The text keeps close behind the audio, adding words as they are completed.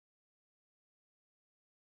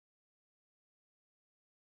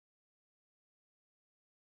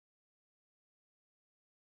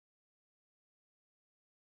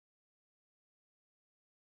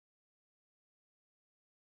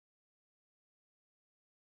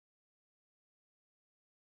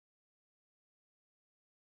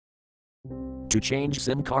To change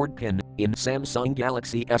SIM card PIN in Samsung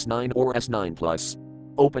Galaxy S9 or S9 Plus,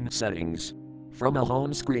 open Settings. From a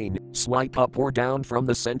home screen, swipe up or down from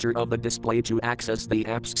the center of the display to access the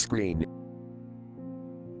apps screen.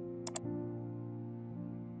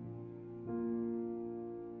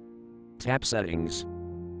 Tap Settings.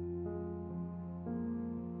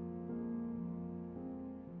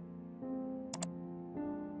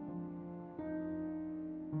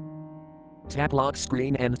 Tap Lock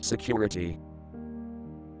Screen and Security.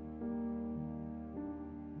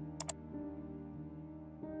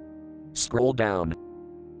 Scroll down.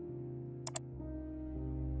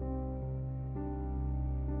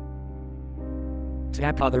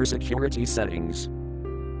 Tap Other Security Settings.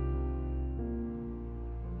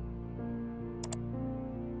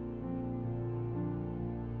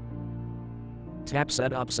 Tap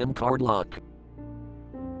Set up SIM card lock.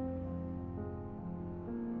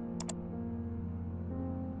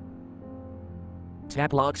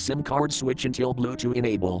 Tap Lock SIM card switch until Bluetooth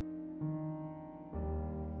enable.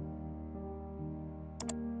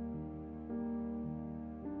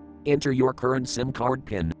 Enter your current SIM card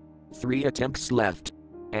PIN. 3 attempts left.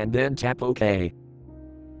 And then tap OK.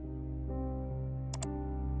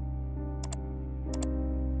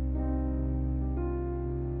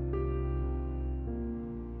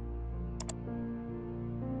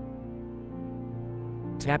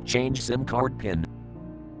 Tap Change SIM card PIN.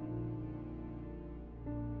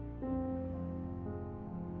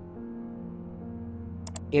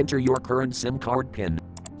 Enter your current SIM card PIN.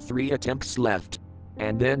 3 attempts left.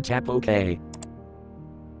 And then tap OK.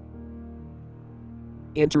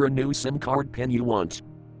 Enter a new SIM card PIN you want.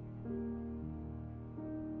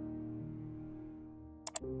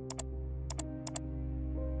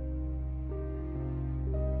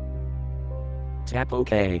 Tap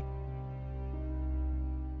OK.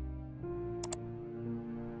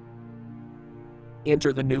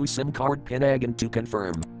 Enter the new SIM card PIN again to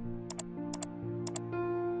confirm.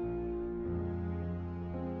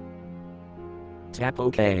 Tap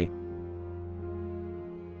OK.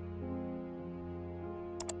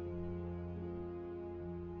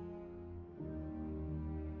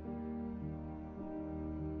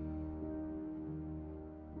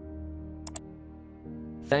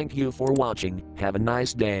 Thank you for watching. Have a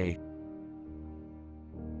nice day.